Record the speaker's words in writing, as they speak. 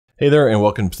Hey there, and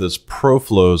welcome to this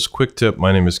ProFlows quick tip.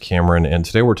 My name is Cameron, and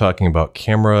today we're talking about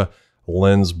camera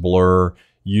lens blur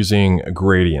using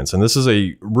gradients. And this is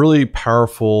a really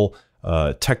powerful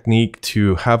technique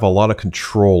to have a lot of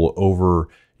control over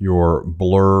your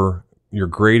blur, your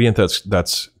gradient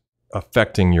that's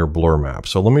affecting your blur map.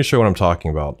 So let me show you what I'm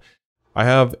talking about. I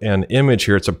have an image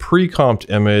here. It's a pre-comped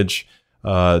image.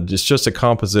 It's just a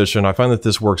composition. I find that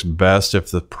this works best if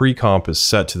the pre-comp is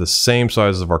set to the same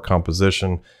size of our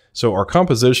composition. So our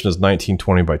composition is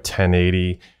 1920 by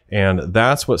 1080, and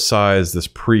that's what size this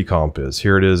pre-comp is.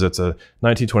 Here it is. It's a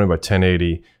 1920 by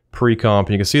 1080 pre-comp.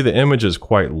 You can see the image is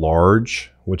quite large,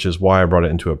 which is why I brought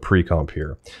it into a pre-comp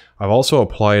here. I've also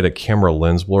applied a camera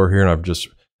lens blur here, and I've just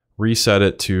reset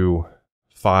it to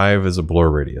 5 as a blur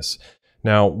radius.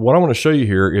 Now, what I want to show you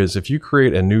here is if you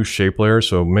create a new shape layer,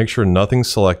 so make sure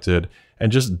nothing's selected,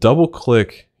 and just double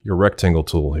click your rectangle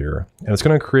tool here, and it's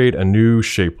going to create a new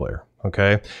shape layer.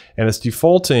 Okay, and it's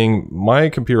defaulting. My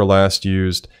computer last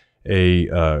used a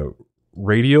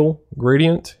radial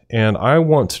gradient, and I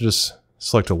want to just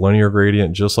select a linear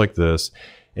gradient just like this.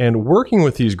 And working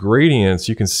with these gradients,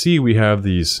 you can see we have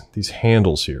these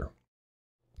handles here.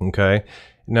 Okay,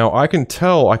 now I can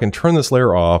turn this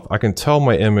layer off. I can tell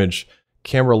my image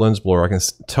camera lens blur. I can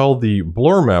tell the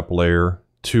blur map layer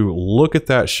to look at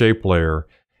that shape layer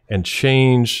and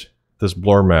change this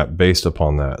blur map based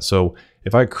upon that. So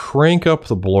if I crank up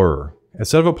the blur,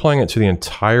 instead of applying it to the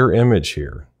entire image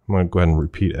here, I'm going to go ahead and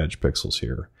repeat edge pixels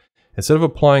here. Instead of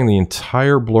applying the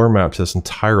entire blur map to this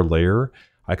entire layer,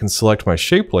 I can select my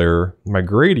shape layer, my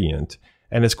gradient,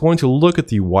 and it's going to look at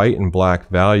the white and black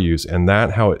values, and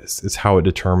that is how it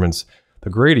determines the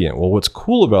gradient. Well, what's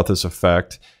cool about this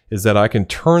effect is that I can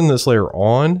turn this layer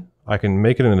on, I can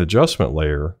make it an adjustment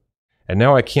layer, and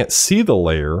now I can't see the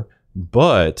layer,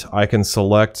 but I can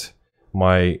select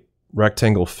my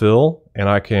rectangle fill and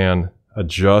I can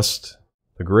adjust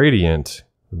the gradient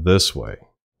this way,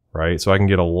 right? So I can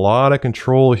get a lot of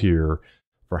control here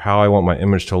for how I want my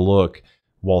image to look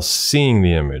while seeing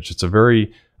the image. It's a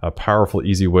very powerful,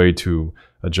 easy way to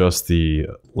adjust the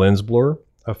lens blur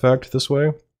effect this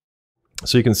way.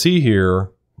 So you can see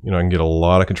here, I can get a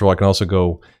lot of control. I can also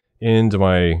go into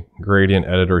my gradient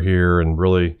editor here and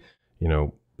really,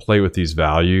 play with these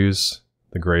values,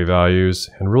 the gray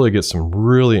values, and really get some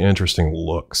really interesting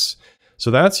looks. So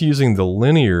that's using the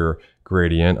linear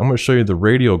gradient. I'm going to show you the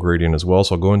radial gradient as well.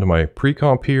 So I'll go into my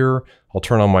pre-comp here. I'll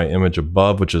turn on my image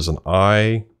above, which is an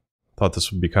eye. Thought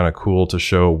this would be kind of cool to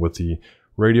show with the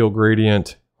radial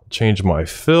gradient. Change my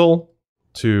fill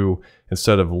to,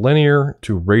 instead of linear,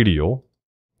 to radial.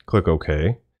 Click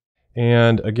OK.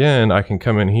 And again, I can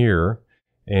come in here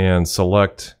and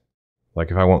select,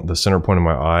 like if I want the center point of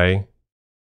my eye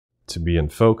to be in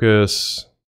focus,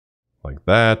 like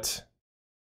that.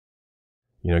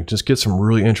 Just get some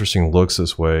really interesting looks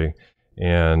this way.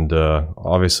 And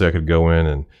obviously I could go in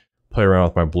and play around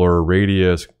with my blur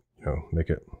radius, make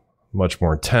it much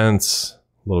more intense,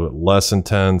 a little bit less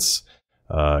intense,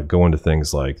 go into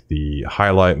things like the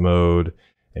highlight mode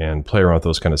and play around with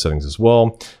those kind of settings as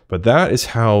well. But that is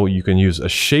how you can use a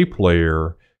shape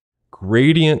layer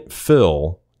gradient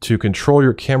fill to control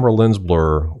your camera lens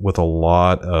blur with a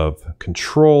lot of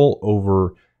control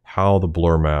over how the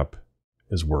blur map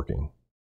is working.